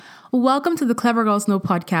Welcome to the Clever Girls Know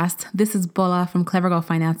podcast. This is Bola from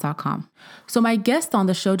clevergirlfinance.com. So my guest on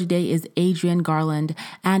the show today is Adrienne Garland,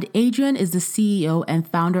 and Adrienne is the CEO and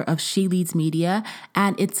founder of She Leads Media,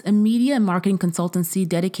 and it's a media and marketing consultancy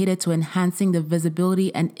dedicated to enhancing the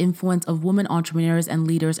visibility and influence of women entrepreneurs and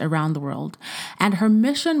leaders around the world. And her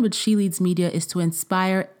mission with She Leads Media is to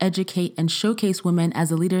inspire, educate, and showcase women as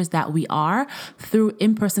the leaders that we are through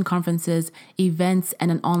in-person conferences, events,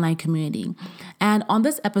 and an online community. And on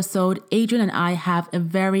this episode, Adrienne and I have a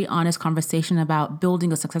very honest conversation about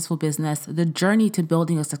building a successful business, the journey to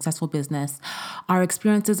building a successful business, our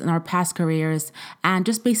experiences in our past careers, and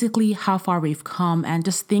just basically how far we've come and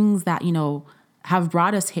just things that, have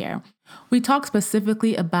brought us here. We talk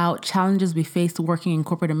specifically about challenges we face working in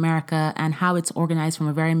corporate America and how it's organized from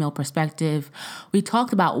a very male perspective. We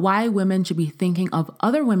talked about why women should be thinking of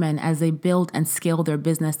other women as they build and scale their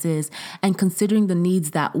businesses and considering the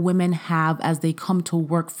needs that women have as they come to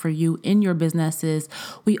work for you in your businesses.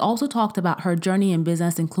 We also talked about her journey in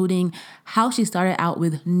business, including how she started out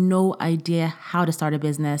with no idea how to start a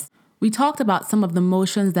business. We talked about some of the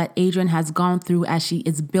motions that Adrienne has gone through as she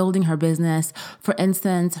is building her business. For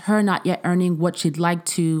instance, her not yet earning what she'd like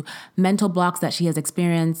to, mental blocks that she has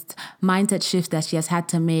experienced, mindset shifts that she has had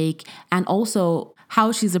to make, and also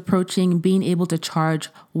how she's approaching being able to charge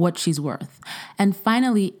what she's worth. And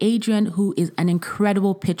finally, Adrienne, who is an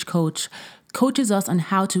incredible pitch coach, coaches us on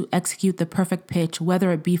how to execute the perfect pitch,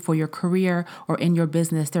 whether it be for your career or in your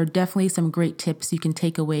business. There are definitely some great tips you can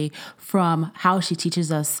take away from how she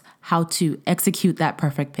teaches us how to execute that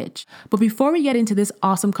perfect pitch. But before we get into this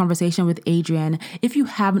awesome conversation with Adrienne, if you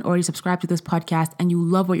haven't already subscribed to this podcast and you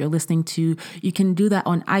love what you're listening to, you can do that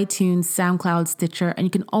on iTunes, SoundCloud, Stitcher, and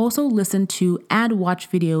you can also listen to and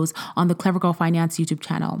watch videos on the Clever Girl Finance YouTube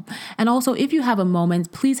channel. And also, if you have a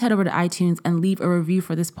moment, please head over to iTunes and leave a review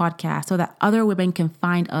for this podcast so that other women can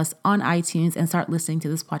find us on iTunes and start listening to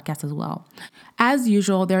this podcast as well. As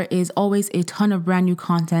usual, there is always a ton of brand new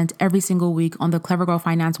content every single week on the Clever Girl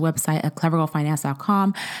Finance website at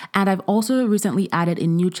clevergirlfinance.com. And I've also recently added a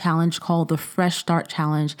new challenge called the Fresh Start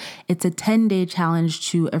Challenge. It's a 10-day challenge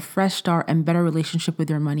to a fresh start and better relationship with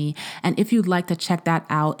your money. And if you'd like to check that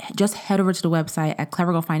out, just head over to the website at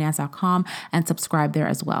clevergirlfinance.com and subscribe there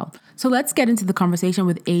as well. So let's get into the conversation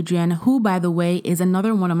with Adrienne, who, by the way, is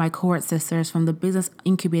another one of my cohort sisters from the business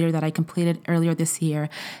incubator that I completed earlier this year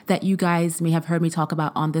that you guys may have heard me talk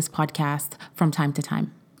about on this podcast from time to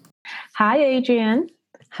time. Hi, Adrienne.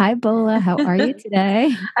 Hi, Bola. How are you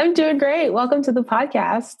today? I'm doing great. Welcome to the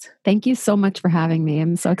podcast. Thank you so much for having me.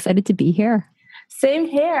 I'm so excited to be here. Same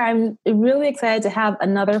here. I'm really excited to have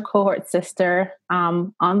another cohort sister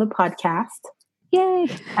on the podcast. Yay.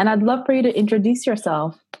 And I'd love for you to introduce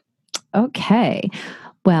yourself. Okay.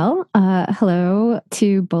 Well, hello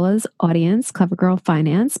to Bola's audience, Clever Girl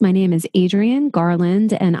Finance. My name is Adrienne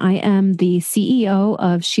Garland, and I am the CEO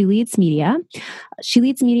of She Leads Media. She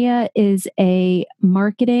Leads Media is a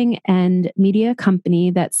marketing and media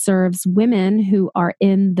company that serves women who are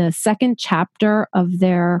in the second chapter of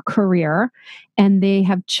their career, and they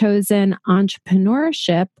have chosen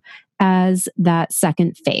entrepreneurship as that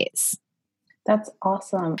second phase. That's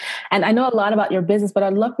awesome. And I know a lot about your business, but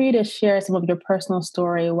I'd love for you to share some of your personal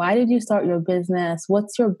story. Why did you start your business?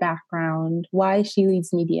 What's your background? Why She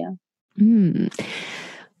Leads Media?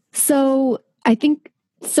 So I think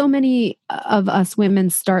so many of us women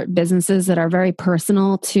start businesses that are very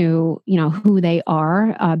personal to, who they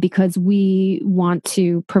are, because we want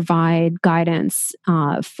to provide guidance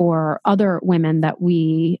for other women that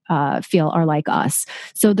we feel are like us.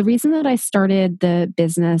 So the reason that I started the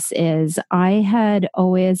business is I had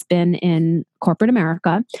always been in corporate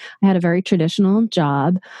America. I had a very traditional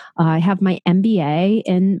job. I have my MBA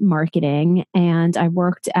in marketing, and I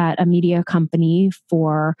worked at a media company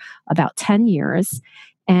for about 10 years.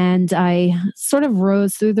 And I sort of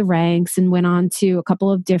rose through the ranks and went on to a couple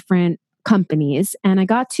of different companies. And I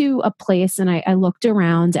got to a place and I looked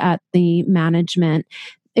around at the management.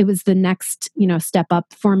 It was the next, step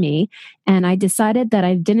up for me. And I decided that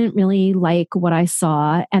I didn't really like what I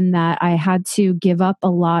saw and that I had to give up a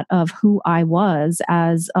lot of who I was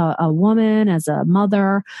as a woman, as a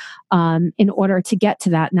mother, in order to get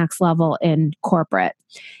to that next level in corporate.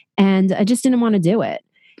 And I just didn't want to do it.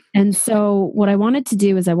 And so what I wanted to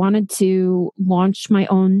do is I wanted to launch my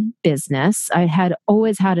own business. I had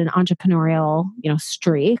always had an entrepreneurial,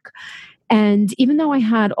 streak. And even though I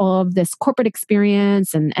had all of this corporate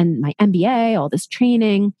experience and my MBA, all this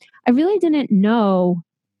training, I really didn't know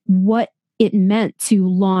what it meant to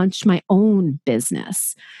launch my own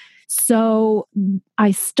business. So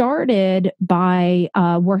I started by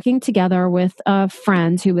working together with a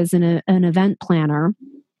friend who was an event planner.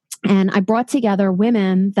 And I brought together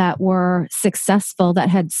women that were successful, that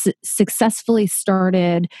had successfully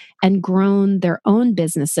started and grown their own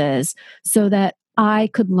businesses so that I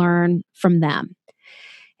could learn from them.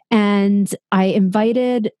 And I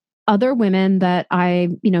invited other women that I,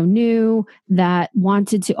 knew that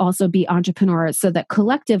wanted to also be entrepreneurs so that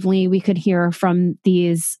collectively we could hear from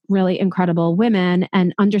these really incredible women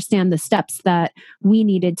and understand the steps that we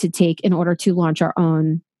needed to take in order to launch our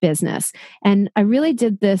own business. And I really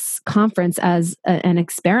did this conference as an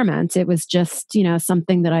experiment. It was just,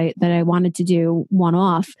 something that I wanted to do one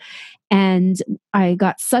off. And I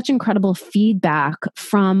got such incredible feedback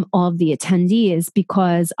from all of the attendees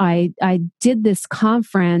because I did this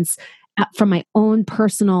conference from my own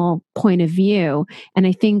personal point of view. And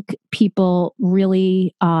I think people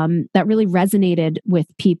really, that really resonated with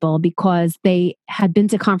people because they had been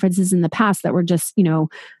to conferences in the past that were just,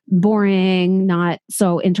 boring, not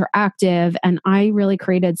so interactive. And I really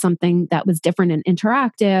created something that was different and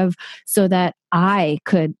interactive so that I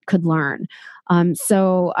could learn.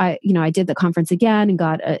 So I did the conference again and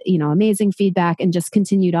got, amazing feedback and just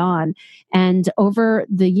continued on. And over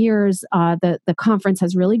the years, the conference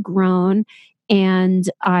has really grown, and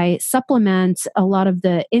I supplement a lot of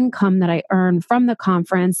the income that I earn from the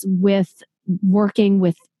conference with working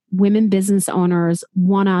with women business owners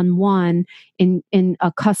one-on-one in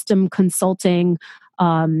a custom consulting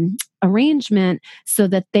arrangement so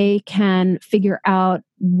that they can figure out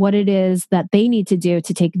what it is that they need to do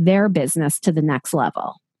to take their business to the next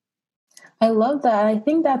level. I love that. I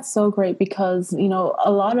think that's so great because,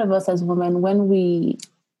 a lot of us as women, when we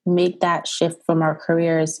make that shift from our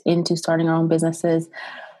careers into starting our own businesses,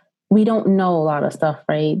 we don't know a lot of stuff,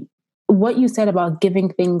 right? What you said about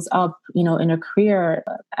giving things up, in a career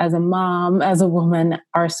as a mom, as a woman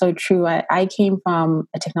are so true. I came from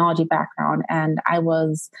a technology background and I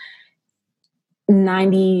was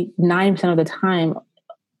 99% of the time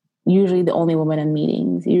usually the only woman in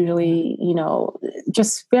meetings, usually,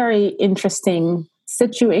 just very interesting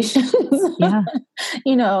situations. Yeah.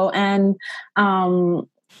 And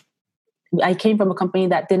I came from a company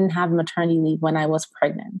that didn't have maternity leave when I was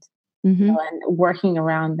pregnant. Mm-hmm. And working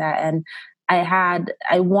around that. And I had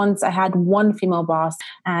one female boss,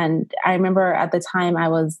 and I remember at the time I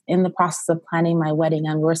was in the process of planning my wedding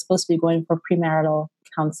and we were supposed to be going for premarital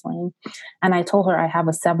counseling. And I told her I have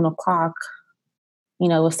a 7:00, it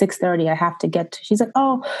was 6:30. I have to get to, she's like,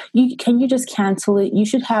 oh, can you just cancel it? You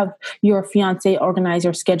should have your fiance organize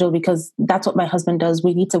your schedule because that's what my husband does.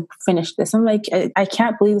 We need to finish this. I'm like, I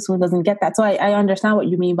can't believe this one doesn't get that. So I understand what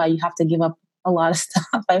you mean by you have to give up a lot of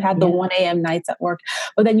stuff. I've had the 1 a.m. nights at work,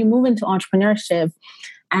 but then you move into entrepreneurship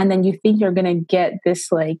and then you think you're going to get this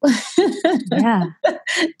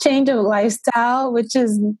change of lifestyle, which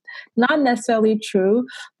is not necessarily true,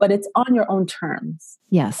 but it's on your own terms.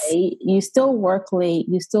 Yes. Right? You still work late,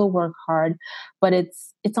 you still work hard, but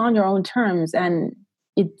it's on your own terms, and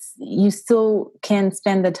you still can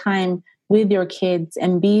spend the time with your kids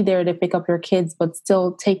and be there to pick up your kids, but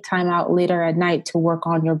still take time out later at night to work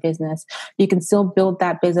on your business. You can still build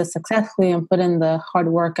that business successfully and put in the hard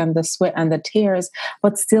work and the sweat and the tears,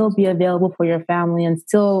 but still be available for your family and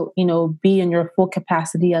still, be in your full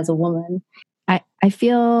capacity as a woman. I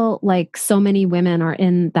feel like so many women are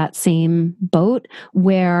in that same boat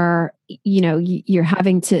where, you're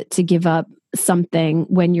having to give up something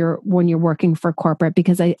when you're working for corporate,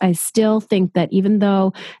 because I still think that even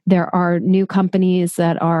though there are new companies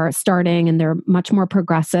that are starting and they're much more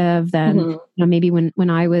progressive than maybe when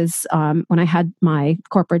I was when I had my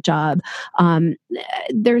corporate job,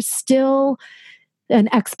 there's still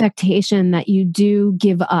an expectation that you do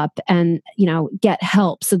give up and, get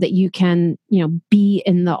help so that you can, be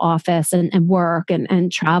in the office and work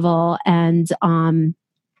and travel. And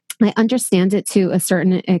I understand it to a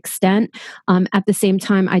certain extent. At the same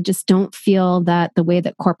time, I just don't feel that the way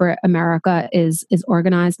that corporate America is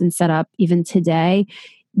organized and set up even today,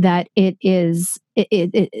 that it's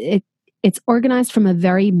organized from a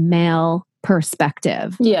very male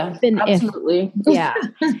perspective. Yeah, absolutely.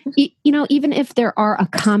 Even if there are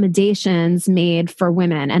accommodations made for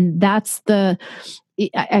women, and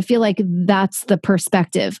I feel like that's the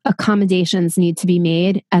perspective. Accommodations need to be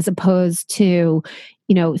made as opposed to,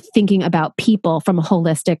 thinking about people from a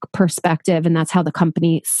holistic perspective. And that's how the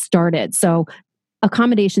company started. So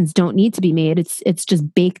accommodations don't need to be made. It's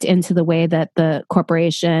just baked into the way that the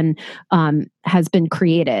corporation has been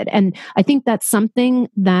created. And I think that's something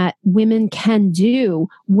that women can do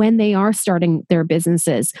when they are starting their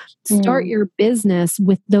businesses. Start your business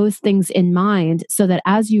with those things in mind so that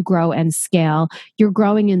as you grow and scale, you're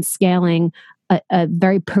growing and scaling a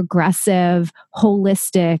very progressive,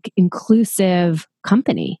 holistic, inclusive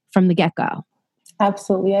company from the get-go.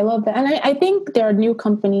 Absolutely. I love that. And I think there are new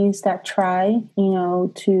companies that try,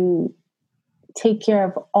 to take care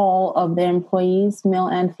of all of their employees, male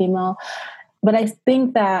and female. But I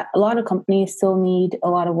think that a lot of companies still need a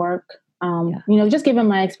lot of work. Just given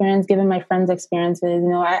my experience, given my friends' experiences,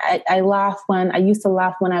 I used to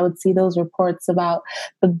laugh when I would see those reports about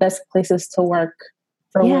the best places to work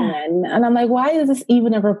for women. And I'm like, why is this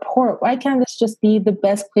even a report? Why can't this just be the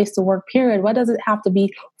best place to work, period? Why does it have to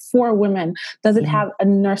be for women? Does it have a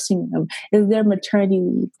nursing room? Is there maternity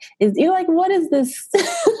leave? What is this?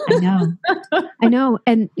 I know.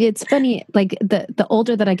 And it's funny, like the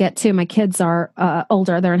older that I get too, my kids are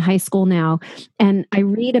older, they're in high school now. And I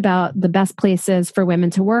read about the best places for women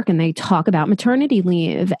to work and they talk about maternity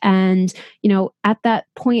leave. And, at that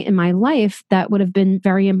point in my life, that would have been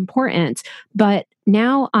very important. But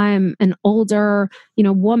now I'm an older,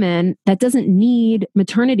 woman that doesn't need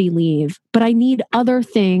maternity leave, but I need other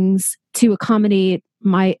things to accommodate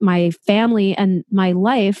my family and my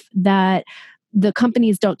life that the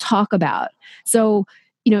companies don't talk about. So,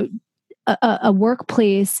 a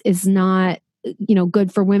workplace is not,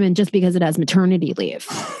 good for women just because it has maternity leave.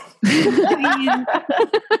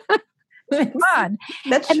 God.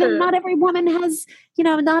 That's and true. then not every woman has,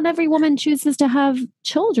 not every woman chooses to have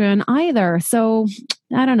children either. So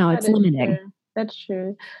I don't know, it's limiting. True. That's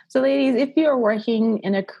true. So ladies, if you're working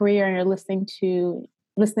in a career and you're listening to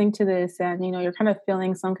this and, you're kind of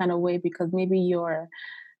feeling some kind of way because maybe your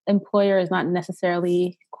employer is not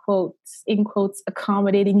necessarily in quotes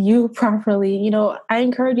accommodating you properly, I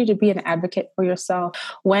encourage you to be an advocate for yourself.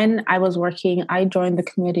 When I was working, I joined the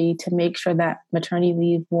committee to make sure that maternity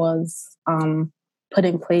leave was put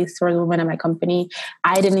in place for the women in my company.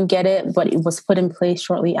 I didn't get it, but it was put in place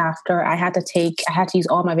shortly after. I had to use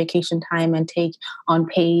all my vacation time and take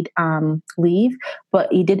unpaid leave, but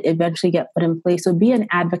it did eventually get put in place. So be an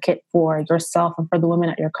advocate for yourself and for the women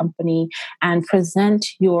at your company and present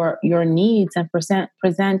your needs and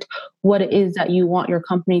present what it is that you want your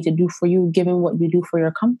company to do for you, given what you do for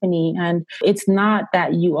your company. And it's not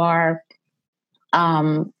that you are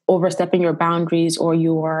overstepping your boundaries or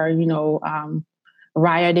you are,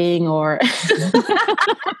 rioting or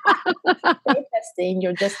protesting.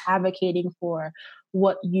 You're just advocating for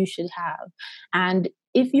what you should have. And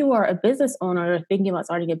if you are a business owner, you're thinking about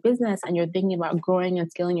starting a business and you're thinking about growing and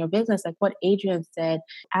scaling your business, like what Adrienne said,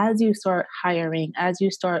 as you start hiring, as you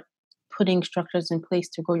start putting structures in place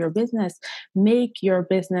to grow your business, make your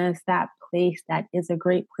business that place that is a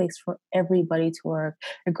great place for everybody to work,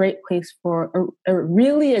 a great place for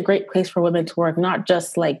really a great place for women to work, not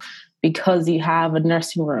just like because you have a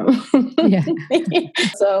nursing room. Yeah.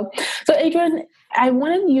 So Adrienne, I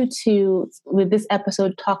wanted you to, with this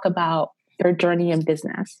episode, talk about your journey in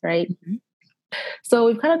business, right? Mm-hmm. So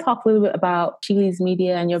we've kind of talked a little bit about She Leads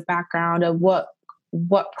Media and your background of what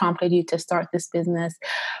prompted you to start this business.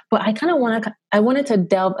 But I wanted to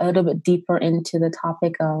delve a little bit deeper into the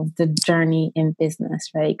topic of the journey in business,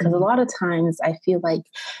 right? Because a lot of times I feel like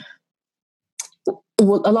a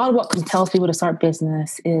lot of what compels people to start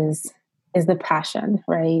business is the passion,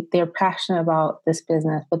 right? They're passionate about this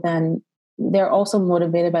business, but then they're also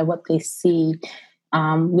motivated by what they see,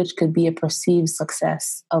 which could be a perceived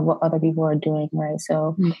success of what other people are doing, right?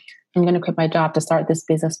 So I'm going to quit my job to start this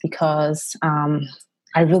business because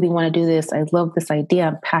I really want to do this. I love this idea.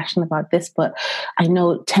 I'm passionate about this, but I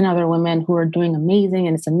know 10 other women who are doing amazing,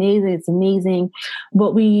 and it's amazing.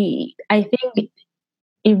 But I think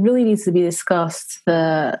it really needs to be discussed,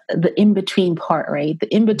 the in-between part, right? The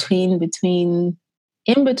in-between between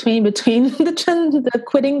the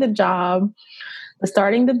quitting the job, the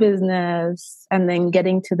starting the business, and then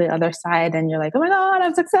getting to the other side and you're like, oh my God,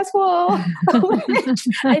 I'm successful.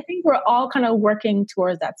 I think we're all kind of working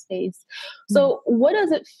towards that space. So what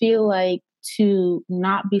does it feel like to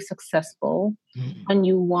not be successful when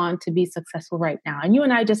you want to be successful right now? And you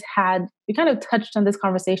and I we kind of touched on this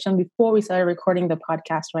conversation before we started recording the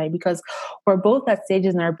podcast, right? Because we're both at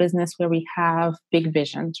stages in our business where we have big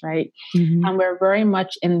visions, right? Mm-hmm. And we're very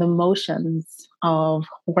much in the motions of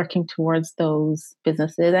working towards those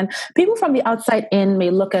businesses. And people from the outside in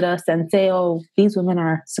may look at us and say, oh, these women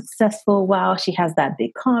are successful. Wow, she has that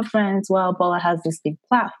big conference. Wow, Bola has this big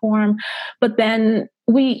platform. But then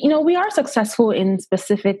we are successful in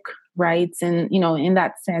specific rights and, in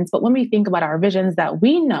that sense. But when we think about our visions that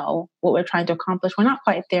we know what we're trying to accomplish, we're not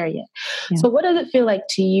quite there yet. Yeah. So what does it feel like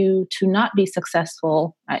to you to not be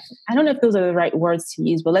successful? I don't know if those are the right words to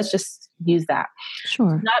use, but let's just use that.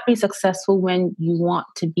 Sure. Not be successful when you want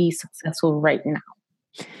to be successful right now.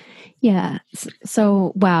 Yeah.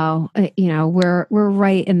 So, wow, we're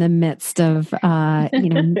right in the midst of,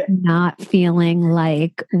 not feeling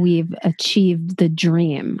like we've achieved the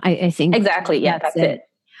dream. I think Exactly. Yeah, that's that's it. it.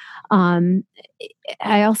 Um,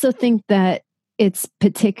 I also think that it's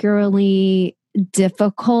particularly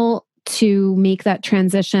difficult to make that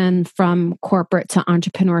transition from corporate to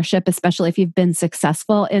entrepreneurship, especially if you've been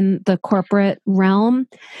successful in the corporate realm,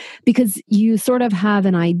 because you sort of have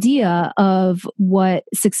an idea of what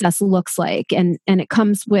success looks like. And it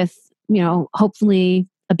comes with, hopefully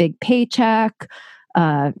a big paycheck,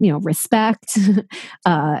 respect,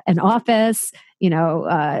 an office,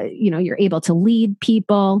 you're able to lead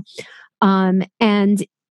people. And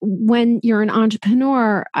when you're an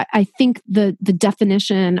entrepreneur, I think the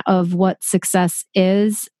definition of what success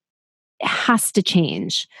is has to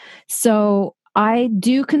change. So I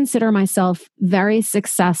do consider myself very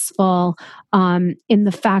successful in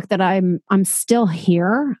the fact that I'm still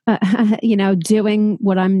here, doing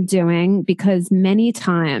what I'm doing, because many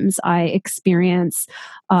times I experience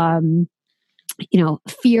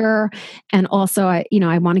fear. And also I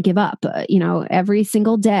want to give up, every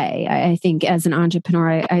single day. I think as an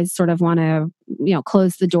entrepreneur, I sort of want to,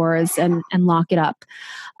 close the doors and lock it up.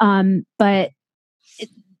 But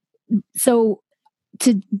so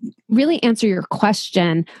to really answer your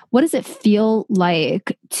question, what does it feel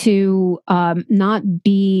like to not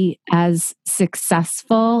be as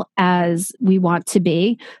successful as we want to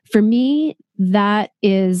be? For me, that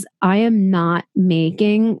is, I am not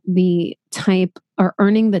making the type or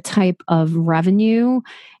earning the type of revenue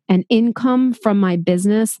and income from my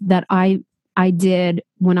business that I did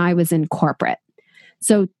when I was in corporate.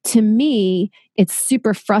 So to me, it's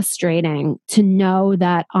super frustrating to know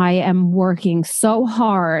that I am working so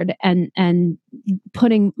hard and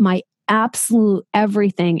putting my absolute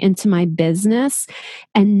everything into my business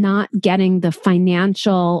and not getting the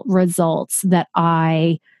financial results that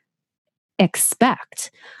I expect.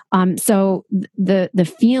 So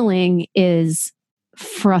the feeling is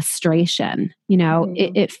frustration.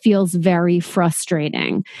 It feels very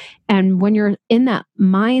frustrating. And when you're in that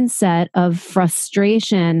mindset of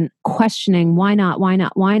frustration, questioning why not, why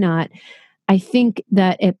not, why not, I think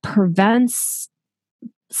that it prevents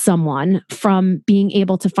someone from being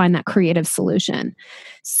able to find that creative solution.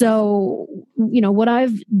 So, what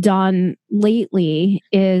I've done lately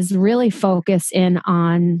is really focus in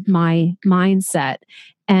on my mindset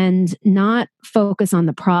and not focus on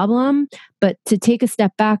the problem, but to take a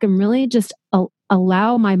step back and really just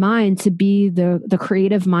allow my mind to be the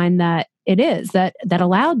creative mind that it is, that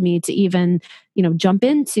allowed me to even jump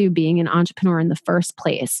into being an entrepreneur in the first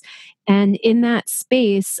place. And in that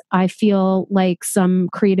space, I feel like some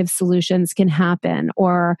creative solutions can happen,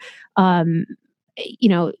 or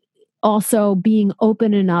also being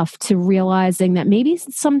open enough to realizing that maybe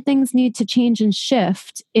some things need to change and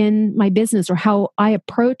shift in my business or how I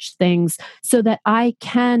approach things so that I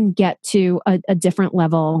can get to a different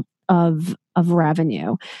level of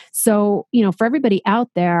revenue. So, for everybody out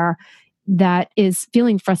there that is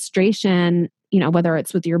feeling frustration, whether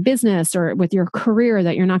it's with your business or with your career,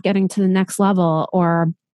 that you're not getting to the next level,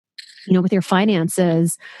 or, with your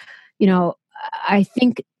finances, I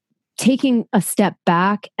think taking a step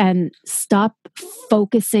back and stop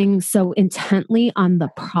focusing so intently on the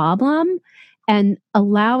problem and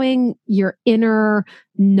allowing your inner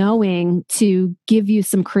knowing to give you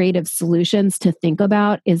some creative solutions to think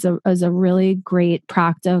about is a really great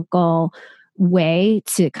practical way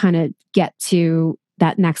to kind of get to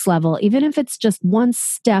that next level, even if it's just one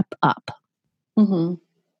step up. Mm-hmm.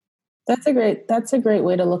 That's a great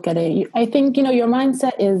way to look at it. I think, your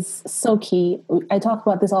mindset is so key. I talk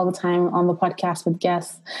about this all the time on the podcast with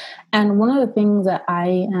guests. And one of the things that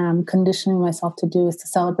I am conditioning myself to do is to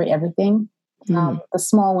celebrate everything. The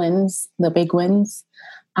small wins, the big wins,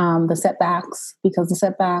 the setbacks, because the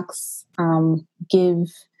setbacks give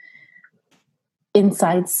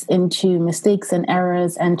insights into mistakes and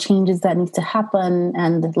errors and changes that need to happen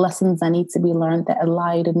and lessons that need to be learned that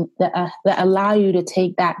allow you to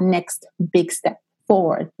take that next big step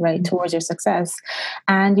forward, right, towards your success.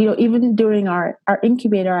 And, even during our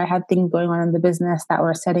incubator, I had things going on in the business that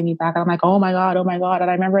were setting me back. I'm like, oh my God. And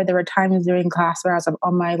I remember there were times during class where I was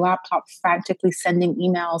on my laptop frantically sending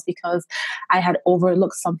emails because I had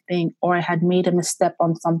overlooked something or I had made a misstep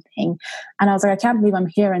on something. And I was like, I can't believe I'm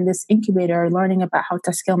here in this incubator learning about how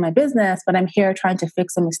to scale my business, but I'm here trying to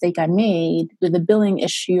fix a mistake I made with a billing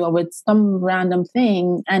issue or with some random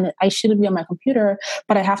thing. And I shouldn't be on my computer,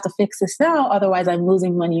 but I have to fix this now. Otherwise, I I'm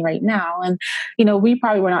losing money right now. And, we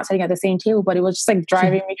probably were not sitting at the same table, but it was just like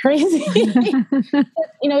driving me crazy.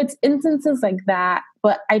 It's instances like that.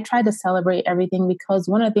 But I try to celebrate everything, because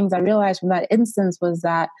one of the things I realized from that instance was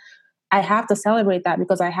that I have to celebrate that,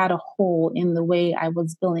 because I had a hole in the way I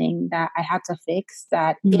was billing that I had to fix.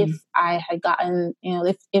 That if I had gotten,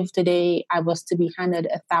 if today I was to be handed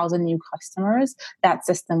 1,000 new customers, that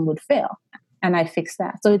system would fail. And I fixed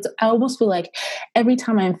that. So I almost feel like every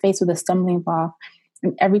time I'm faced with a stumbling block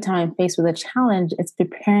and every time I'm faced with a challenge, it's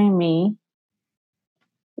preparing me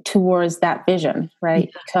towards that vision,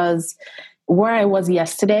 right? Because where I was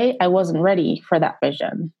yesterday, I wasn't ready for that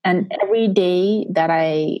vision. And every day that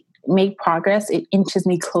I make progress, it inches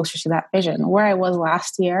me closer to that vision. Where I was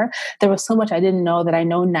last year, there was so much I didn't know that I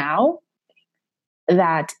know now,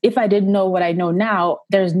 that if I didn't know what I know now,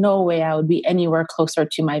 there's no way I would be anywhere closer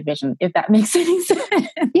to my vision, if that makes any sense.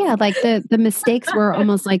 Yeah, like the mistakes were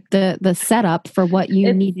almost like the setup for what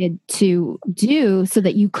you needed to do so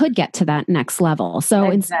that you could get to that next level. So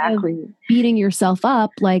instead of beating yourself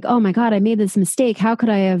up like, oh my God, I made this mistake. How could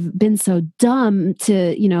I have been so dumb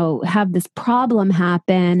to, have this problem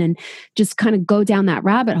happen and just kind of go down that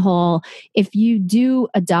rabbit hole? If you do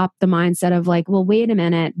adopt the mindset of like, well, wait a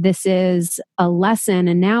minute, this is a lesson,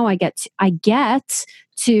 and now I get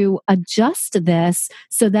to adjust this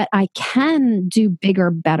so that I can do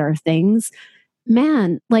bigger, better things.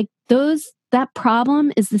 Man, like that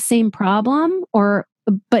problem is the same problem,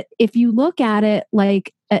 but if you look at it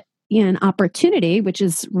like an opportunity, which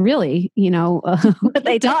is really, what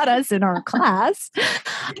they taught us in our class,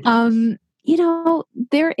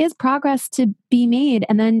 there is progress to be made.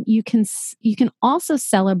 And then you can also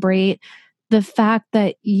celebrate the fact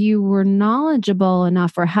that you were knowledgeable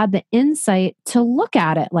enough or had the insight to look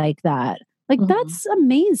at it like that. Like, that's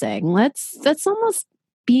amazing. That's almost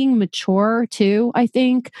being mature too, I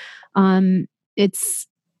think. It's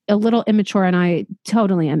a little immature, and I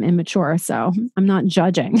totally am immature, so I'm not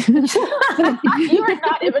judging. You are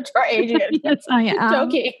not immature, Adrienne. Yes, I am.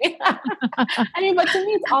 Joking. But to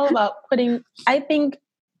me, it's all about I think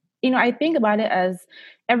about it as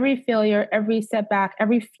every failure, every setback,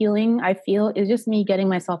 every feeling I feel is just me getting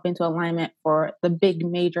myself into alignment for the big,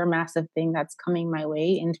 major, massive thing that's coming my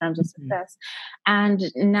way in terms of success. And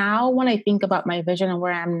now when I think about my vision and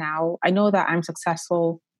where I am now, I know that I'm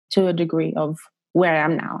successful to a degree of where I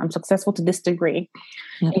am now. I'm successful to this degree.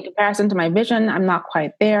 In comparison to my vision, I'm not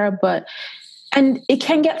quite there, and it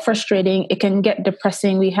can get frustrating. It can get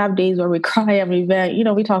depressing. We have days where we cry and we vent.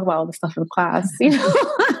 We talk about all the stuff in class.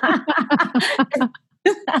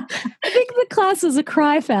 I think the class was a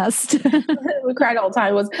cry fest. We cried all the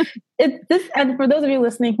time. And for those of you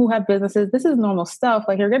listening who have businesses, this is normal stuff.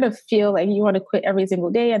 Like, you're going to feel like you want to quit every single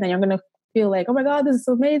day, and then you're going to feel like, oh my God, this is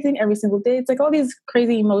so amazing every single day. It's like all these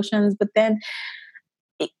crazy emotions, but then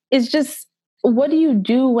it's just, what do you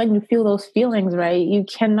do when you feel those feelings, right? You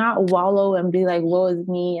cannot wallow and be like, woe is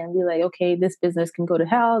me, and be like, okay, this business can go to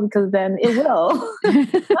hell, because then it will.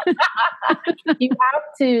 You have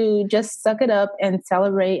to just suck it up and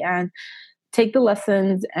celebrate and take the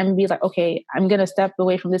lessons and be like, okay, I'm going to step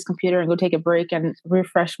away from this computer and go take a break and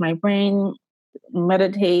refresh my brain,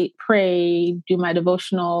 meditate, pray, do my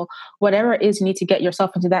devotional, whatever it is you need to get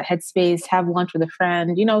yourself into that headspace, have lunch with a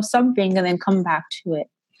friend, something, and then come back to it.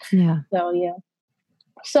 Yeah. So, yeah.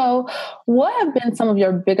 So what have been some of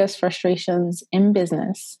your biggest frustrations in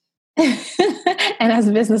business and as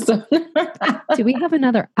a business owner? Do we have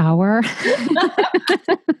another hour?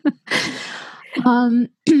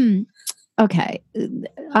 Okay.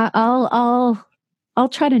 I'll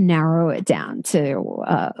try to narrow it down to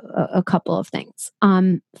a couple of things.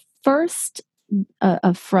 First,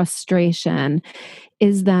 a frustration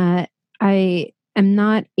is that I am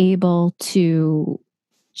not able to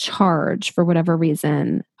charge, for whatever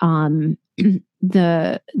reason,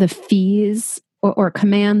 the fees or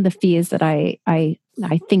command the fees that I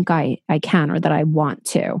think I can, or that I want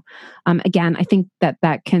to. Again, I think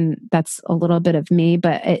that's a little bit of me,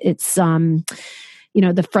 but it's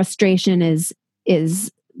the frustration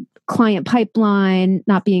is client pipeline,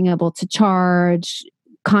 not being able to charge,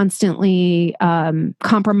 constantly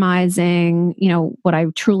compromising, what I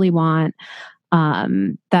truly want.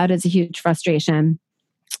 That is a huge frustration.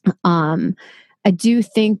 I do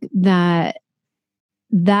think that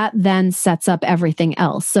then sets up everything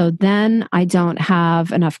else. So then I don't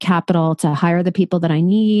have enough capital to hire the people that I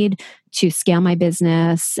need to scale my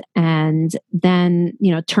business. And then,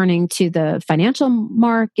 turning to the financial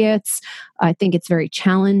markets, I think it's very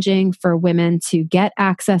challenging for women to get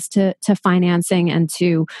access to financing and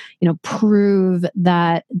to, prove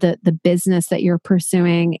that the business that you're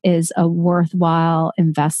pursuing is a worthwhile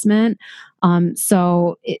investment.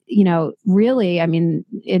 Really, I mean,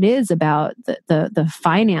 it is about the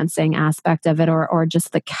financing aspect of it, or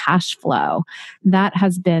just the cash flow. That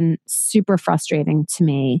has been super frustrating to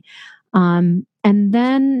me. And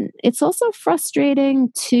then it's also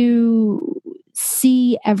frustrating to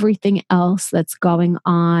see everything else that's going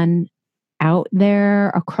on out there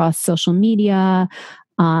across social media,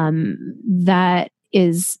 that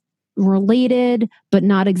is related but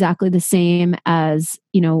not exactly the same as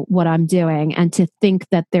what I'm doing, and to think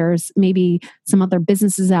that there's maybe some other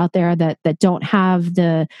businesses out there that don't have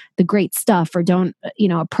the great stuff, or don't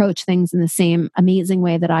approach things in the same amazing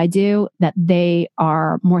way that I do, that they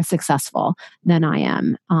are more successful than I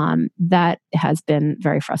am. That has been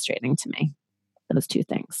very frustrating to me, those two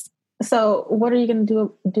things. So what are you going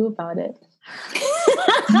to do about it?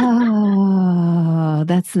 Oh,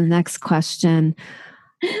 that's the next question.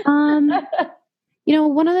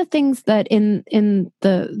 One of the things that in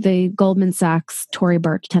the Goldman Sachs Tory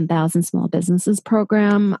Burch 10,000 Small Businesses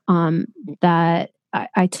program, that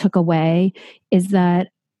I took away, is that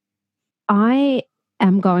I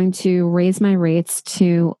am going to raise my rates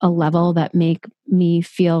to a level that make me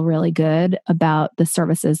feel really good about the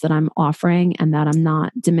services that I'm offering, and that I'm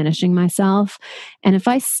not diminishing myself. And if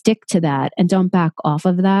I stick to that and don't back off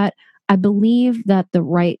of that, I believe that the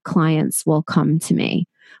right clients will come to me.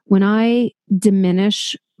 When I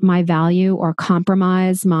diminish my value or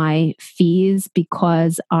compromise my fees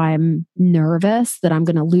because I'm nervous that I'm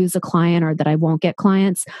going to lose a client or that I won't get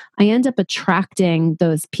clients, I end up attracting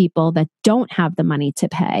those people that don't have the money to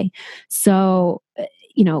pay. So,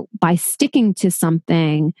 by sticking to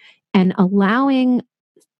something and allowing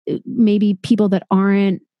maybe people that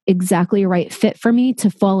aren't exactly a right fit for me to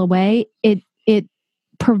fall away, it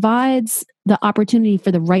provides the opportunity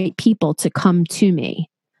for the right people to come to me.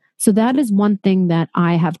 So that is one thing that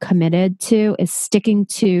I have committed to, is sticking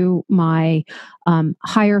to my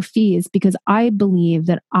higher fees, because I believe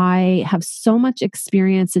that I have so much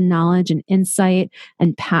experience and knowledge and insight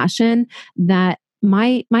and passion that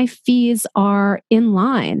my fees are in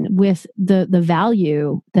line with the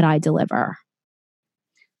value that I deliver.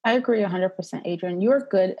 I agree 100%, Adrienne. You're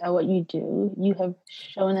good at what you do. You have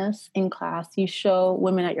shown us in class, you show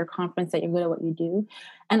women at your conference that you're good at what you do.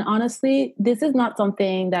 And honestly, this is not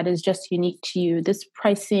something that is just unique to you. This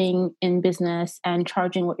pricing in business and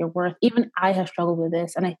charging what you're worth, even I have struggled with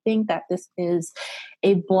this. And I think that this is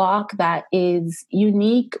a block that is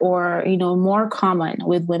unique, or, more common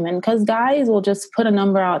with women, because guys will just put a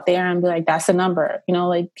number out there and be like, that's a number,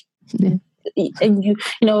 Yeah. And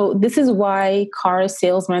this is why car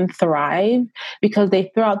salesmen thrive, because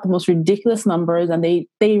they throw out the most ridiculous numbers, and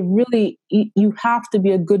they really, you have to be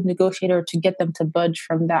a good negotiator to get them to budge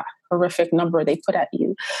from that horrific number they put at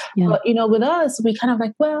you. Yeah. But with us, we kind of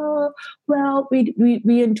like, well, we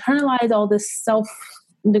internalize all this self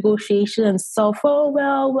negotiation and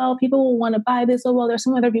well, people will want to buy this. Oh, well, there's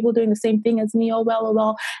some other people doing the same thing as me. Oh,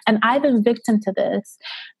 well. And I've been victim to this.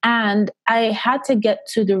 And I had to get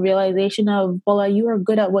to the realization of, Bola, you are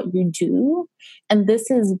good at what you do. And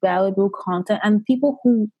this is valuable content. And people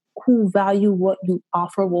who value what you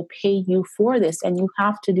offer will pay you for this. And you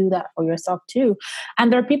have to do that for yourself too.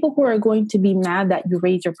 And there are people who are going to be mad that you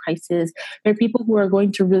raise your prices. There are people who are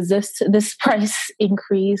going to resist this price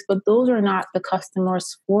increase, but those are not the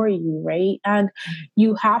customers for you, right? And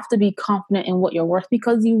you have to be confident in what you're worth,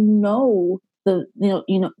 because what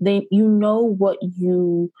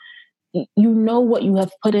you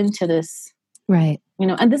have put into this. Right.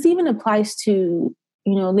 And this even applies to,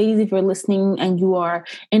 ladies, if you're listening and you are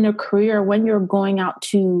in a career, when you're going out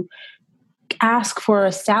to ask for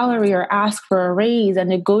a salary or ask for a raise and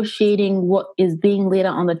negotiating what is being laid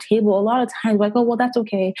out on the table, a lot of times like, oh, well, that's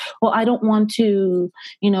okay. Well, I don't want to,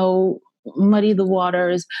 muddy the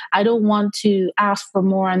waters. I don't want to ask for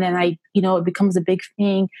more. And then it becomes a big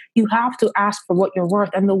thing. You have to ask for what you're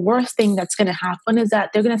worth. And the worst thing that's going to happen is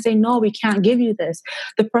that they're going to say, no, we can't give you this.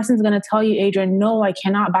 The person's going to tell you, Adrienne, no, I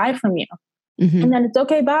cannot buy from you. Mm-hmm. And then it's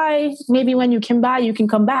okay, bye. Maybe when you can buy, you can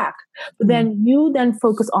come back. But then you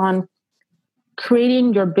focus on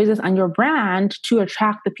creating your business and your brand to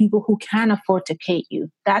attract the people who can afford to pay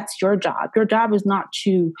you. That's your job. Your job is not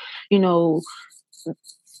to,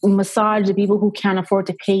 massage the people who can't afford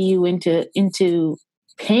to pay you into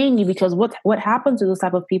paying you, because what happens to those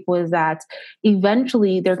type of people is that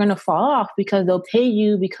eventually they're going to fall off, because they'll pay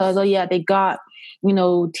you because, oh yeah, they got,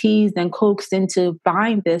 teased and coaxed into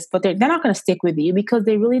buying this, but they're not going to stick with you because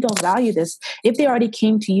they really don't value this. If they already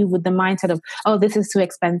came to you with the mindset of, oh, this is too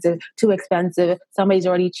expensive, somebody's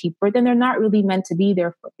already cheaper, then they're not really meant to be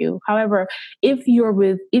there for you. However, if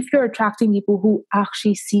you're attracting people who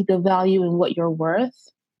actually see the value in what you're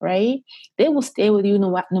worth, right, they will stay with you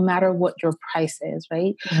no matter what your price is,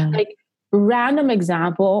 right? Yeah. Like, random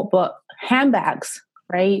example, but handbags,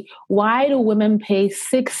 right? Why do women pay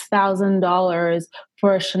 $6,000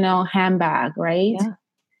 for a Chanel handbag, right?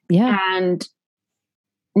 Yeah. And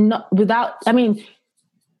the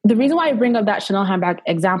reason why I bring up that Chanel handbag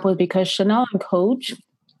example is because Chanel and Coach,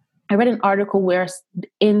 I read an article where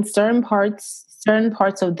in certain parts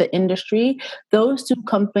of the industry, those two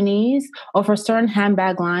companies, or for certain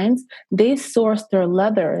handbag lines, they source their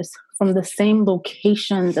leathers from the same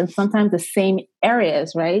locations and sometimes the same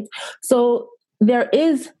areas, right? So there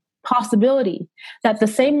is possibility that the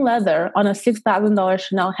same leather on a $6,000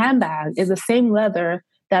 Chanel handbag is the same leather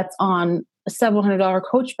that's on a $700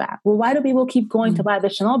 Coach bag. Well, why do people keep going to buy the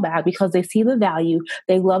Chanel bag? Because they see the value,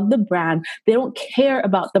 they love the brand, they don't care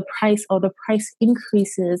about the price or the price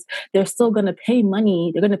increases. They're still going to pay money.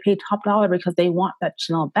 They're going to pay top dollar because they want that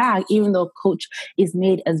Chanel bag, even though Coach is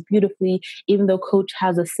made as beautifully, even though Coach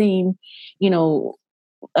has the same,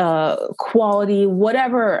 quality,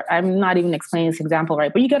 whatever. I'm not even explaining this example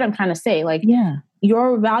right, but you get what I'm trying to say. Like,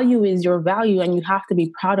 your value is your value, and you have to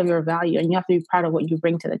be proud of your value, and you have to be proud of what you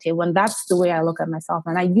bring to the table. And that's the way I look at myself.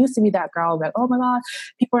 And I used to be that girl, like, oh my God,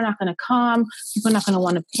 people are not going to come. People are not going to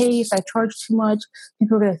want to pay if I charge too much.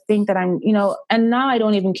 People are going to think that I'm, and now I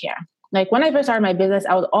don't even care. Like, when I first started my business,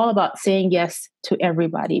 I was all about saying yes to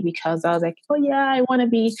everybody, because I was like, oh yeah, I want to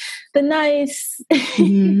be the nice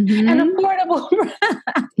and affordable brand.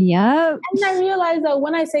 Yeah. And I realized that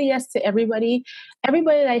when I say yes to everybody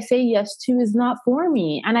that I say yes to is not for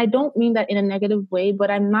me. And I don't mean that in a negative way,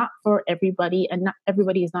 but I'm not for everybody, and not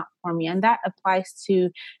everybody is not for me. And that applies to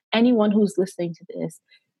anyone who's listening to this.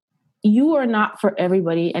 You are not for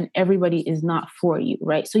everybody, and everybody is not for you,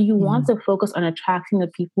 right? So you want to focus on attracting the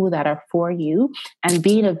people that are for you and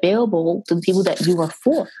being available to the people that you are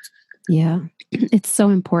for. Yeah, it's so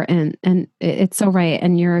important, and it's so right.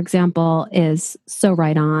 And your example is so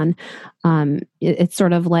right on. It's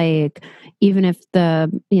sort of like, even if the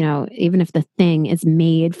thing is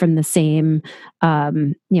made from the same,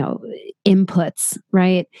 inputs,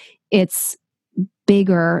 right? It's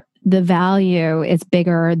bigger. The value is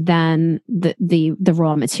bigger than the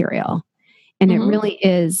raw material, and it really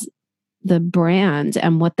is the brand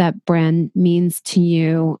and what that brand means to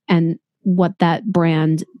you, and what that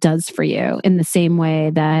brand does for you, in the same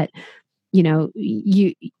way that,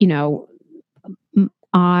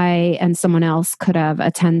 I and someone else could have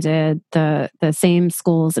attended the same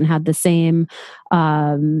schools and had the same,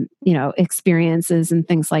 experiences and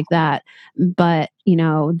things like that. But,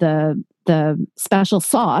 the special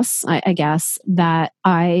sauce, I guess, that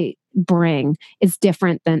I bring is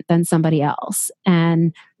different than somebody else.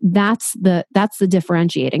 And that's the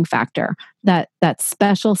differentiating factor. That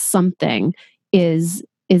special something is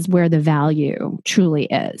where the value truly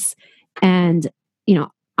is. And,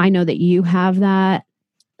 I know that you have that.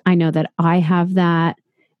 I know that I have that.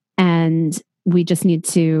 And we just need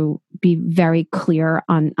to be very clear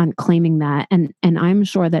on claiming that. And I'm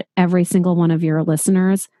sure that every single one of your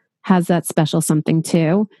listeners has that special something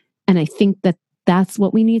too. And I think that that's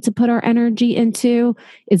what we need to put our energy into,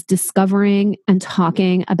 is discovering and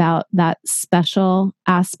talking about that special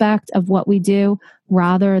aspect of what we do,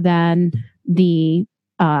 rather than the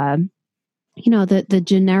generic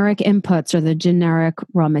inputs or the generic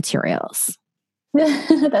raw materials.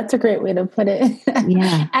 That's a great way to put it.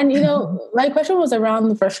 Yeah. And, my question was around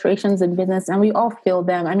the frustrations in business, and we all feel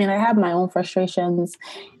them. I mean, I have my own frustrations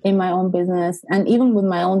in my own business, and even with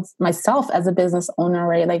myself as a business owner,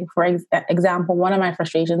 right? Like, for example, one of my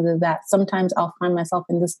frustrations is that sometimes I'll find myself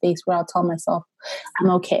in this space where I'll tell myself, I'm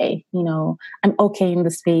okay. I'm okay in the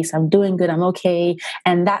space. I'm doing good. I'm okay.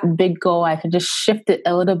 And that big goal, I could just shift it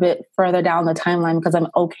a little bit further down the timeline because I'm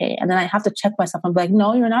okay. And then I have to check myself and be like,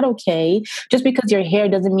 no, you're not okay. Just because you're here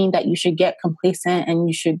doesn't mean that you should get complacent and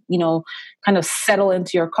you should, kind of settle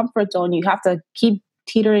into your comfort zone. You have to keep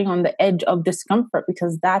teetering on the edge of discomfort,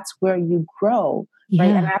 because that's where you grow. Yeah.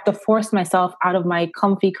 Right. And I have to force myself out of my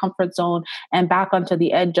comfy comfort zone and back onto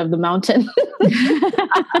the edge of the mountain.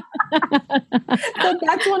 So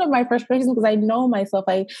that's one of my frustrations, because I know myself.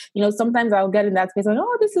 Sometimes I'll get in that space like,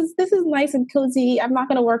 oh, this is nice and cozy. I'm not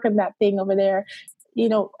going to work on that thing over there.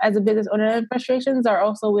 As a business owner, and frustrations are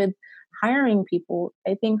also with hiring people.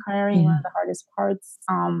 I think hiring is one of the hardest parts,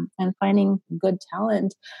 and finding good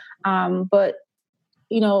talent. But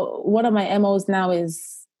one of my MOs now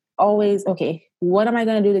is always, okay, what am I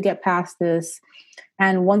going to do to get past this?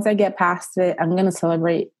 And once I get past it, I'm going to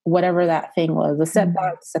celebrate whatever that thing was, the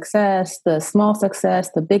setback, success, the small success,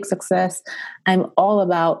 the big success. I'm all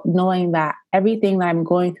about knowing that everything that I'm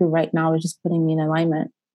going through right now is just putting me in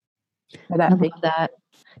alignment for that big.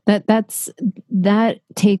 That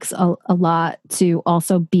takes a lot to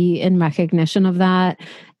also be in recognition of that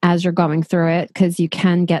as you're going through it, because you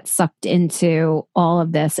can get sucked into all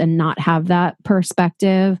of this and not have that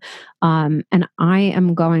perspective. And I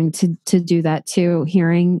am going to do that too,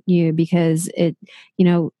 hearing you, because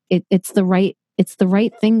it's the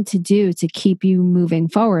right thing to do to keep you moving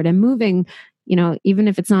forward and moving, even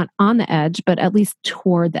if it's not on the edge, but at least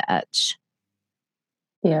toward the edge.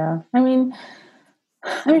 Yeah. I mean,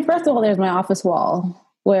 first of all, there's my office wall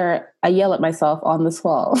where I yell at myself on this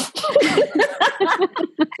wall.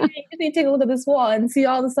 You need to take a look at this wall and see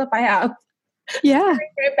all the stuff I have. Yeah.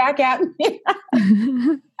 Right back at me.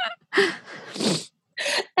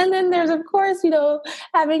 And then there's, of course,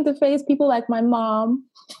 having to face people like my mom.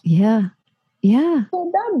 Yeah. Yeah.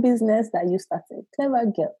 So that business that you started, Clever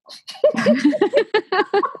Girl.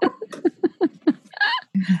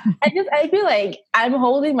 I feel like I'm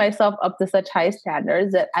holding myself up to such high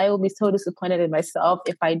standards that I will be so disappointed in myself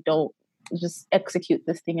if I don't just execute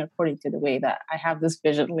this thing according to the way that I have this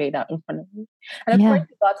vision laid out in front of me. And according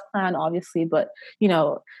to God's plan, obviously, but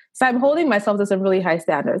so I'm holding myself to some really high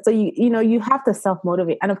standards. So you have to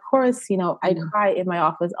self-motivate. And of course, I cry in my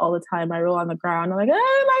office all the time. I roll on the ground. I'm like,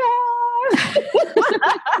 oh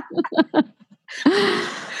my God.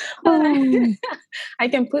 I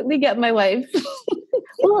completely get my life.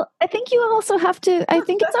 Well, I think you also have to, I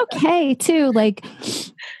think it's okay too. Like,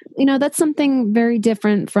 that's something very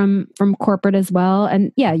different from corporate as well.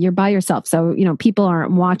 And yeah, you're by yourself. So, people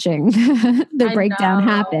aren't watching the breakdown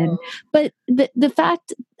happen. But the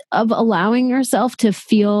fact of allowing yourself to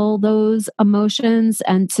feel those emotions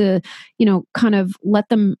and to, kind of let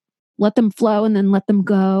them flow and then let them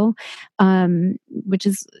go, which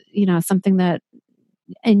is, something that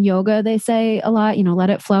in yoga they say a lot, let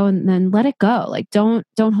it flow and then let it go. Like don't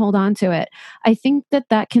hold on to it. I think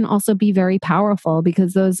that can also be very powerful,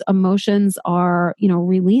 because those emotions are,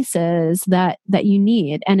 releases that you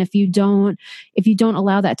need. And if you don't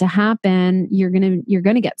allow that to happen, you're going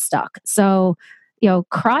to get stuck. So,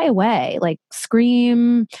 cry away, like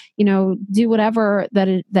scream, do whatever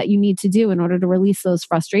that you need to do in order to release those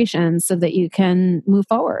frustrations so that you can move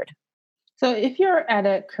forward. So if you're at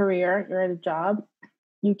a career, you're at a job,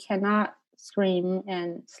 you cannot scream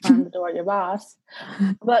and slam the door at your boss,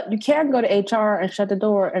 but you can go to HR and shut the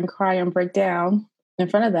door and cry and break down in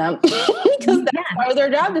front of them because that's part of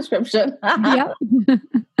their job description. Yep.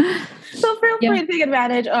 So feel free to take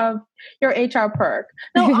advantage of your HR perk.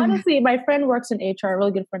 No, honestly, my friend works in HR, a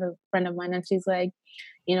really good friend of mine, and she's like,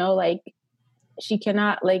 she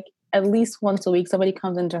cannot, at least once a week, somebody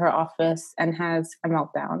comes into her office and has a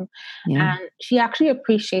meltdown. Yeah. And she actually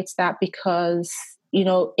appreciates that because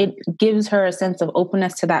it gives her a sense of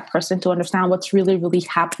openness to that person to understand what's really, really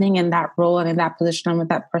happening in that role and in that position with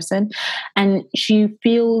that person. And she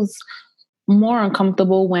feels more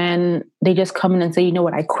uncomfortable when they just come in and say,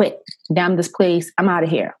 what, I quit. Damn this place. I'm out of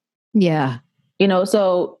here. Yeah.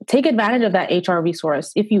 So take advantage of that HR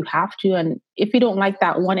resource if you have to. And if you don't like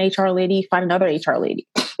that one HR lady, find another HR lady.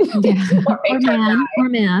 Yeah. or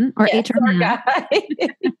man, or yes, HR or man. Guy.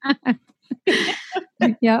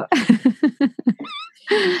 Yep.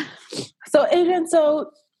 So Adrienne,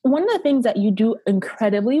 one of the things that you do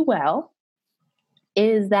incredibly well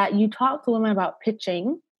is that you talk to women about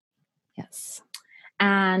pitching. Yes.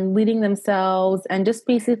 And leading themselves and just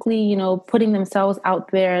basically, putting themselves out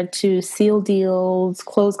there to seal deals,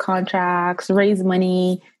 close contracts, raise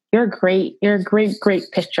money. You're a great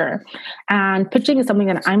pitcher. And pitching is something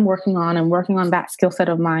that I'm working on. I'm working on that skill set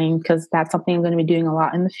of mine because that's something I'm going to be doing a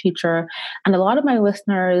lot in the future. And a lot of my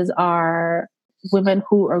listeners are women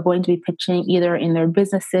who are going to be pitching either in their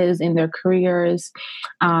businesses, in their careers,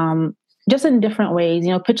 just in different ways.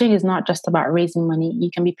 Pitching is not just about raising money.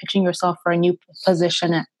 You can be pitching yourself for a new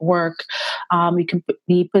position at work. You can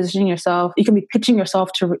be positioning yourself. You can be pitching yourself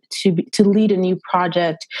to lead a new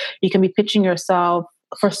project. You can be pitching yourself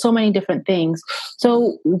for so many different things.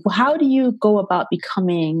 So how do you go about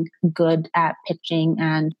becoming good at pitching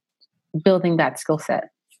and building that skill set?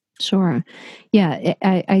 Sure. Yeah,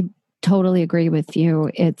 I totally agree with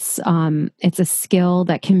you. It's a skill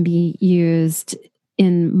that can be used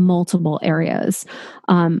in multiple areas.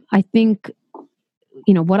 I think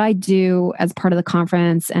what I do as part of the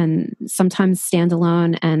conference and sometimes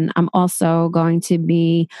standalone. And I'm also going to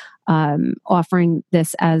be offering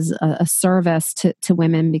this as a service to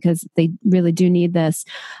women because they really do need this.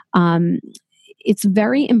 It's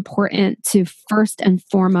very important to first and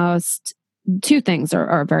foremost, two things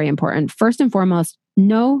are very important. First and foremost,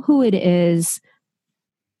 know who it is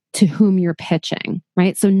to whom you're pitching,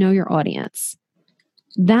 right? So know your audience.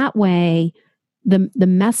 That way, the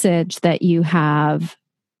message that you have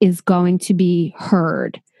is going to be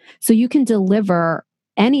heard. So you can deliver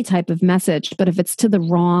any type of message, but if it's to the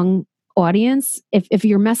wrong audience, if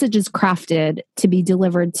your message is crafted to be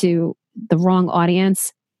delivered to the wrong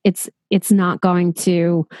audience, it's not going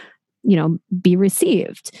to be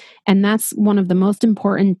received. And that's one of the most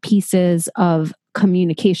important pieces of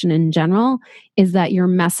communication in general, is that your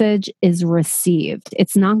message is received.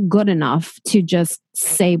 It's not good enough to just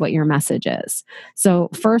say what your message is. So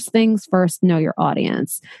first things first, know your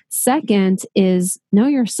audience. Second is know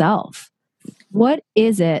yourself. What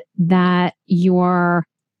is it that you're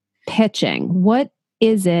pitching? What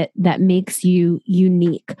is it that makes you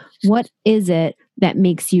unique? What is it that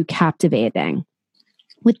makes you captivating?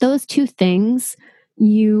 With those two things,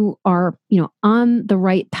 you are, on the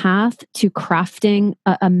right path to crafting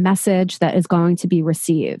a message that is going to be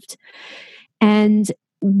received. And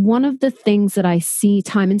one of the things that I see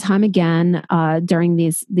time and time again during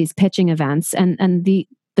these pitching events, and the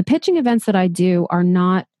pitching events that I do are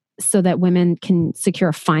not so that women can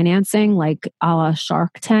secure financing like a la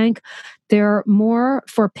Shark Tank. They're more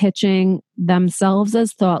for pitching themselves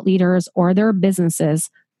as thought leaders or their businesses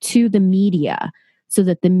to the media, so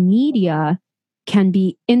that the media can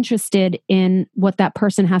be interested in what that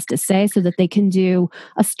person has to say, so that they can do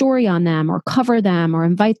a story on them or cover them or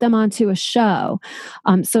invite them onto a show.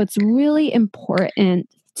 So it's really important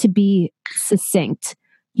to be succinct.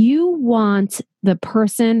 You want the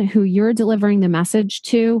person who you're delivering the message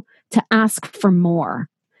to ask for more.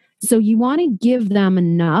 So you want to give them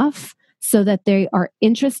enough so that they are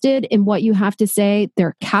interested in what you have to say.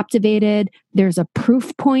 They're captivated. There's a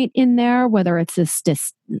proof point in there, whether it's a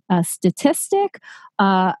statistic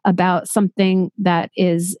about something that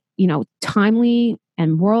is, timely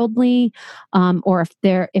and worldly, or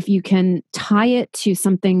if you can tie it to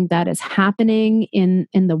something that is happening in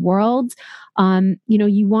the world.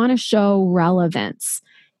 You want to show relevance,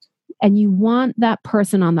 and you want that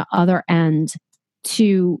person on the other end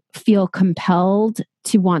to feel compelled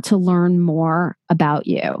to want to learn more about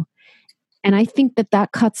you. And I think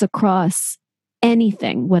that cuts across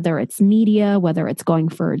anything, whether it's media, whether it's going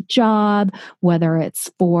for a job, whether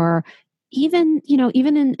it's for even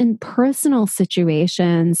in personal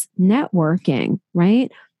situations, networking,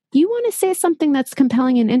 right? You want to say something that's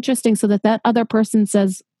compelling and interesting so that other person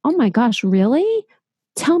says, "Oh my gosh, really?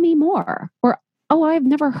 Tell me more." Or, "Oh, I've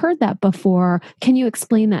never heard that before. Can you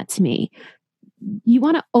explain that to me?" You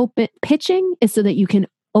want to open pitching is so that you can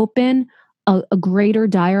open a greater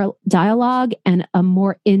dialogue and a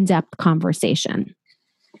more in-depth conversation.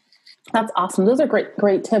 That's awesome. Those are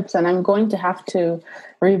great tips. And I'm going to have to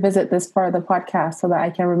revisit this part of the podcast so that I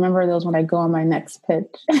can remember those when I go on my next pitch.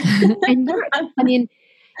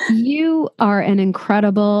 You are an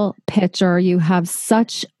incredible pitcher. You have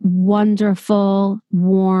such wonderful,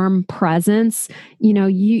 warm presence.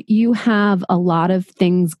 You have a lot of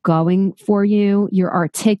things going for you. You're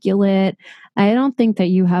articulate. I don't think that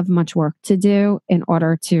you have much work to do in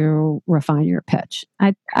order to refine your pitch.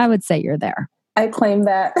 I would say you're there. I claim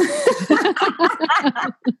that.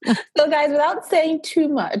 So guys, without saying too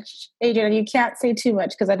much, Adrienne, you can't say too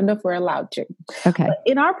much because I don't know if we're allowed to. Okay. But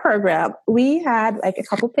in our program, we had like a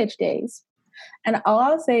couple pitch days. And all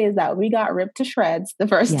I'll say is that we got ripped to shreds the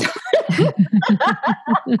first time.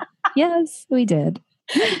 Yes, we did.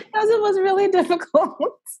 Because it was really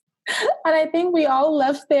difficult. And I think we all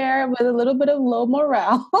left there with a little bit of low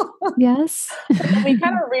morale. Yes. We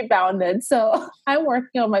kind of rebounded. So I'm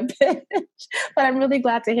working on my pitch, but I'm really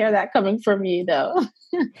glad to hear that coming from you though.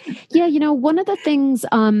 Yeah. One of the things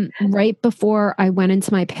right before I went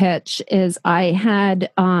into my pitch is I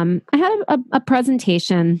had a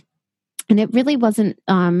presentation, and it really wasn't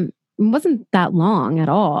that long at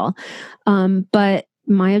all. But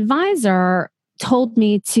my advisor told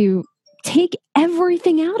me to take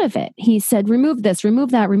everything out of it. He said, "Remove this,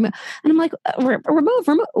 remove that, remove." And I'm like, remove.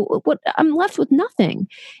 What? I'm left with nothing.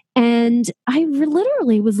 And I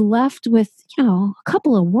literally was left with, a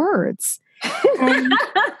couple of words.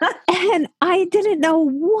 And I didn't know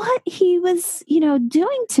what he was,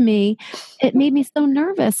 doing to me. It made me so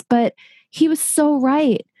nervous, but he was so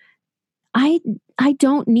right. You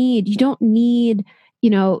don't need,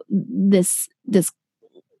 this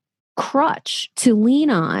crutch to lean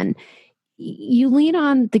on. You lean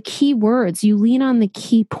on the key words, you lean on the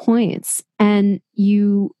key points, and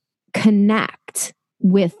you connect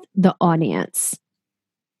with the audience.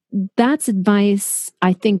 That's advice,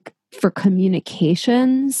 I think, for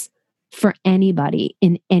communications for anybody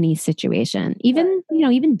in any situation, even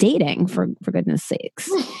dating, for goodness sakes,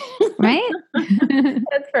 right?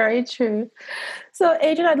 That's very true. So,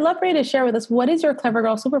 Adrienne, I'd love for you to share with us, what is your clever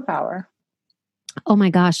girl superpower? Oh my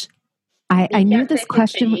gosh. I knew this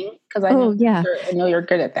question. Because I know you're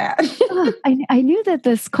good at that. I knew that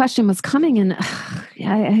this question was coming, and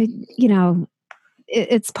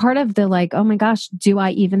it's part of the like, oh my gosh, do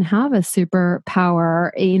I even have a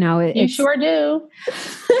superpower? You sure do.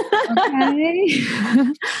 Okay.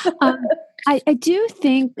 I do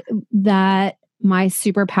think that my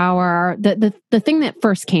superpower, the thing that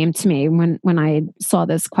first came to me when I saw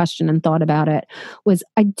this question and thought about it, was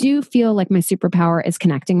I do feel like my superpower is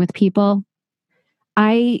connecting with people.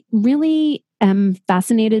 I really am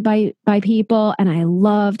fascinated by people, and I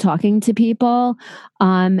love talking to people.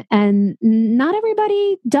 And not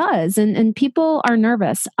everybody does, and people are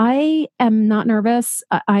nervous. I am not nervous.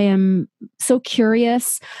 I am so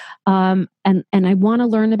curious, and I want to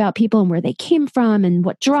learn about people and where they came from and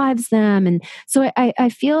what drives them. And so I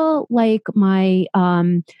feel like my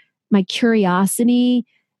curiosity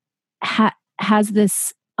has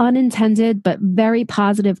this unintended but very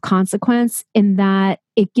positive consequence in that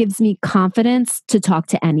it gives me confidence to talk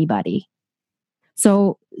to anybody.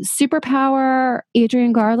 So superpower,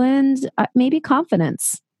 Adrienne Garland, maybe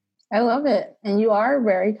confidence. I love it. And you are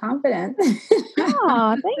very confident.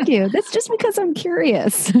 Oh, thank you. That's just because I'm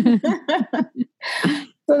curious.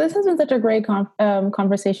 So this has been such a great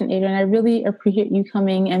conversation, Adrienne. I really appreciate you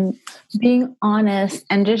coming and being honest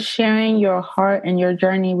and just sharing your heart and your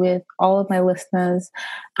journey with all of my listeners.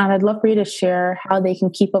 And I'd love for you to share how they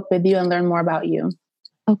can keep up with you and learn more about you.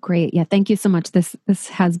 Oh, great. Yeah. Thank you so much. This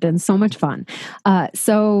has been so much fun.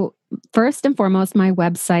 So first and foremost, my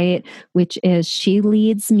website, which is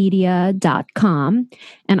sheleadsmedia.com.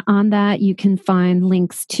 And on that, you can find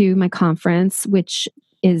links to my conference, which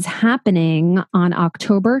is happening on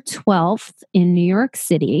October 12th in New York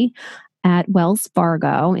City at Wells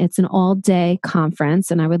Fargo. It's an all-day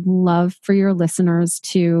conference, and I would love for your listeners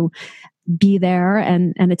to be there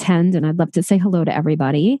and attend, and I'd love to say hello to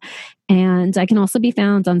everybody. And I can also be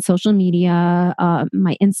found on social media.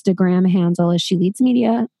 My Instagram handle is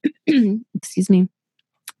sheleadsmedia. Excuse me.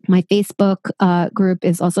 My Facebook group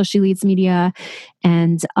is also She Leads Media,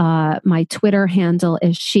 and my Twitter handle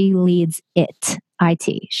is She Leads It.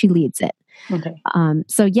 She Leads It. Okay.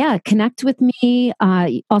 So yeah, connect with me.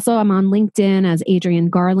 Also, I'm on LinkedIn as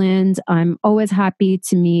Adrienne Garland. I'm always happy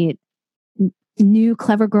to meet new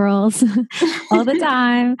clever girls all the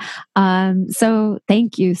time. So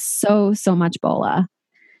thank you so much, Bola.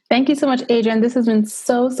 Thank you so much, Adrienne. This has been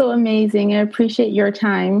so amazing. I appreciate your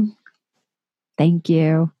time. Thank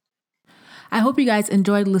you. I hope you guys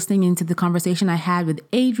enjoyed listening into the conversation I had with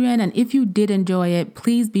Adrienne. And if you did enjoy it,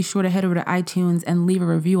 please be sure to head over to iTunes and leave a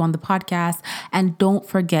review on the podcast. And don't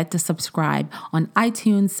forget to subscribe on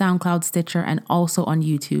iTunes, SoundCloud, Stitcher, and also on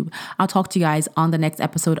YouTube. I'll talk to you guys on the next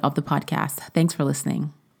episode of the podcast. Thanks for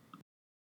listening.